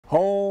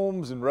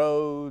Homes and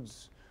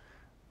roads,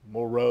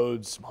 more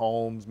roads, some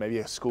homes, maybe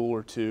a school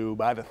or two.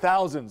 By the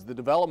thousands, the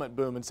development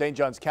boom in St.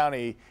 Johns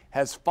County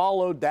has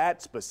followed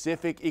that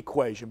specific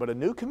equation. But a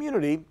new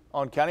community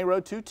on County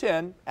Road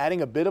 210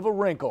 adding a bit of a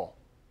wrinkle,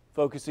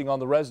 focusing on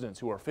the residents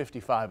who are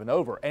 55 and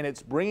over. And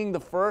it's bringing the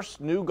first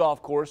new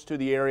golf course to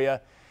the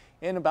area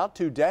in about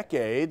 2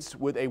 decades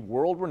with a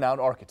world-renowned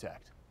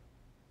architect.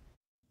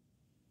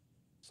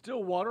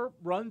 Stillwater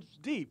runs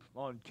deep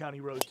on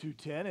County Road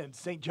 210 in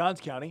St. Johns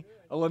County,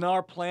 a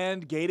Lennar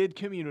planned gated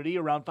community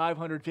around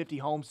 550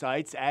 home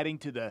sites adding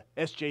to the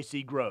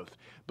SJC growth,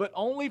 but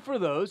only for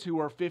those who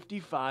are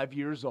 55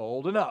 years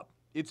old and up.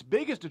 Its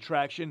biggest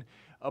attraction,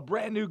 a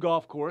brand new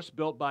golf course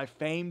built by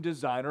famed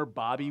designer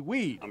Bobby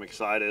Weed. I'm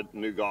excited.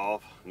 New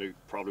golf,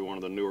 probably one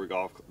of the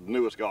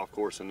newest golf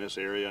course in this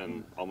area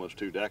in almost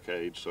 2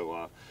 decades.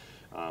 So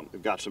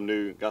we've got some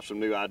new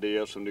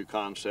ideas, some new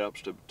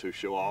concepts to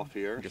show off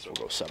here. I guess we'll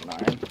go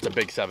 7-iron. It's a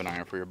big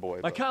 7-iron for your boy.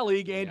 My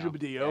colleague Andrew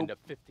Badillo,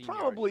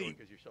 probably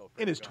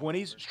in his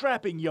 20s,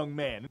 strapping young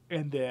man,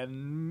 and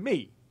then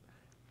me.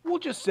 We'll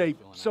just say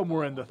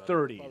somewhere in the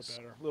 30s.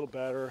 A little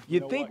better.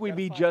 You'd think we'd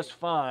be just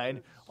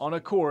fine on a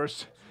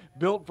course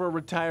built for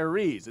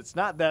retirees. It's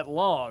not that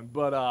long,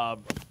 but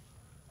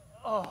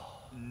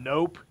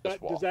nope.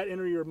 Does that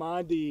enter your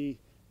mind, the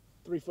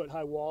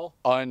 3-foot-high wall?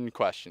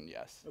 Unquestioned,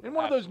 yes. And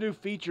one of those new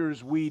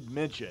features we'd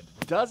mentioned,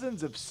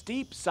 dozens of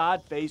steep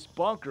side-face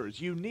bunkers,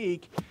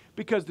 unique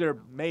because they're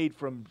made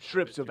from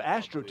strips of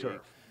AstroTurf.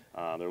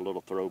 They're a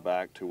little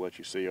throwback to what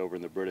you see over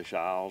in the British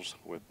Isles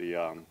with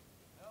the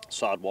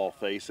sod wall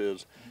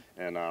faces,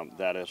 and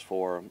that is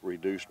for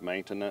reduced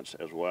maintenance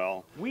as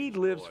well. Weed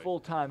lives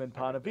full-time in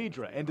Ponte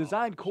Vedra and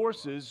designed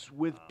courses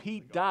with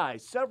Pete Dye,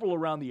 several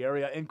around the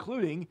area,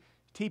 including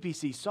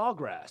TPC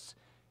Sawgrass,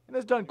 and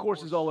has done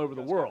courses all over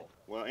the world.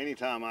 Well,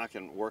 anytime I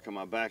can work in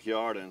my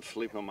backyard and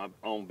sleep on my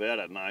own bed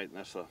at night,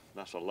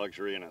 that's a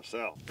luxury in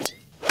itself.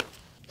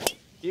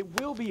 It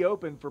will be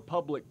open for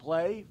public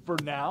play for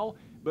now,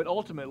 but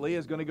ultimately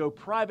is going to go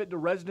private to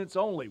residents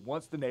only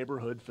once the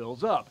neighborhood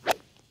fills up.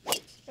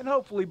 And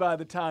hopefully by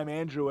the time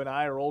Andrew and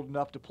I are old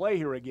enough to play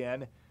here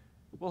again,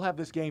 we'll have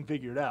this game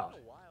figured out.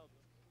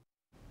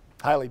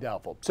 Highly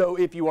doubtful. So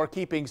if you are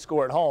keeping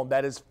score at home,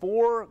 that is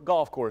 4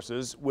 golf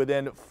courses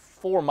within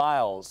 4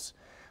 miles,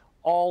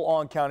 all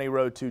on County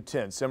Road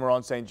 210.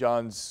 Cimarron, St.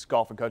 John's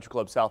Golf and Country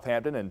Club,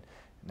 Southampton, and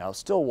now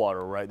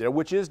Stillwater right there,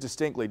 which is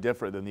distinctly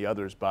different than the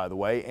others, by the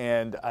way.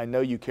 And I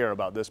know you care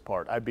about this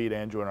part. I beat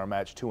Andrew in our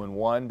match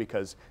 2-1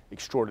 because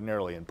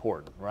extraordinarily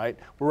important, right?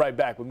 We're right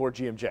back with more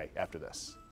GMJ after this.